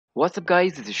What's up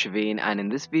guys, this is Shivane and in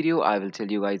this video I will tell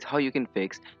you guys how you can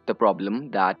fix the problem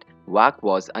that VAC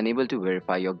was unable to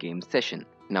verify your game session.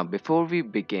 Now before we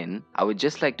begin, I would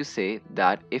just like to say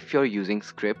that if you're using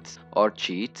scripts or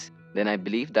cheats, then I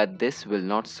believe that this will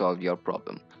not solve your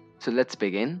problem. So let's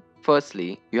begin.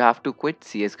 Firstly, you have to quit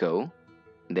CSGO,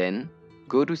 then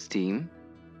go to Steam,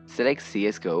 select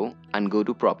CSGO and go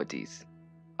to Properties.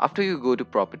 After you go to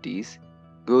Properties,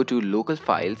 go to Local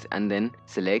Files and then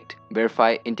select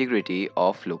Verify Integrity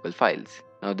of Local Files.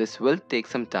 Now this will take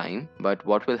some time, but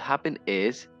what will happen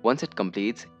is once it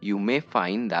completes, you may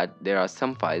find that there are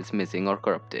some files missing or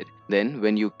corrupted. Then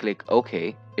when you click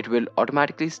OK, it will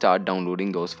automatically start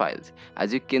downloading those files.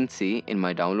 As you can see in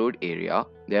my download area,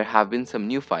 there have been some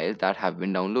new files that have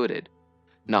been downloaded.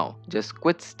 Now just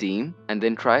quit Steam and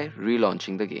then try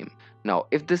relaunching the game. Now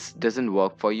if this doesn't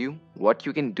work for you, what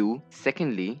you can do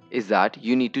secondly is that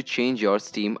you need to change your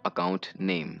Steam account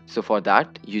name. So for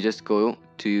that you just go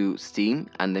to Steam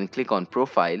and then click on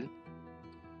Profile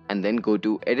and then go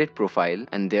to Edit Profile,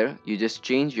 and there you just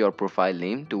change your profile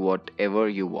name to whatever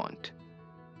you want.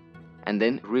 And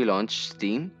then relaunch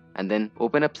Steam and then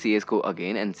open up CSGO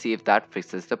again and see if that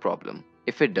fixes the problem.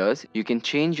 If it does, you can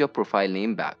change your profile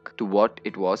name back to what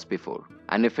it was before.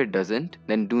 And if it doesn't,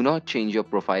 then do not change your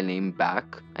profile name back.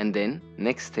 And then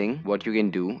next thing what you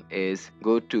can do is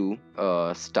go to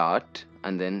start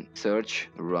and then search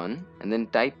run and then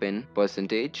type in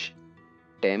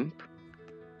 %temp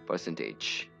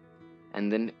 % and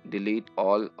then delete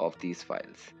all of these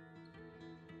files.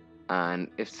 And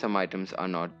if some items are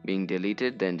not being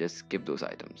deleted, then just skip those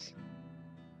items.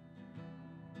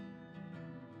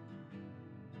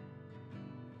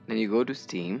 Then you go to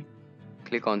Steam,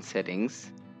 click on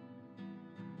Settings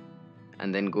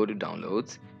and then go to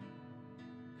Downloads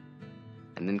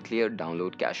and then clear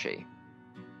download cache.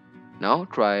 Now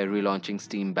try relaunching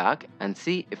Steam back and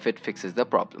see if it fixes the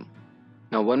problem.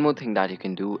 Now one more thing that you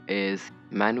can do is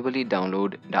manually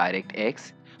download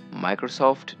DirectX,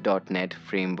 Microsoft.NET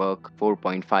Framework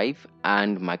 4.5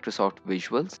 and Microsoft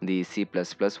Visuals, the C++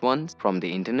 ones from the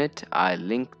internet. I'll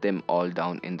link them all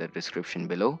down in the description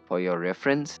below for your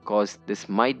reference, cause this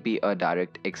might be a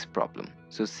DirectX problem.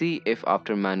 So see if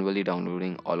after manually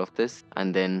downloading all of this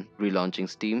and then relaunching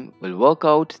Steam will work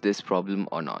out this problem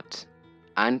or not.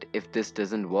 And if this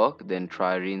doesn't work, then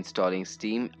try reinstalling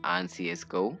Steam and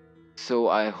CSGO. So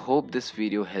I hope this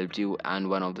video helped you and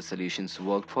one of the solutions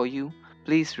worked for you.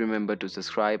 Please remember to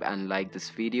subscribe and like this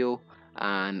video,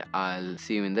 and I'll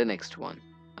see you in the next one.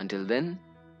 Until then,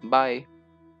 bye.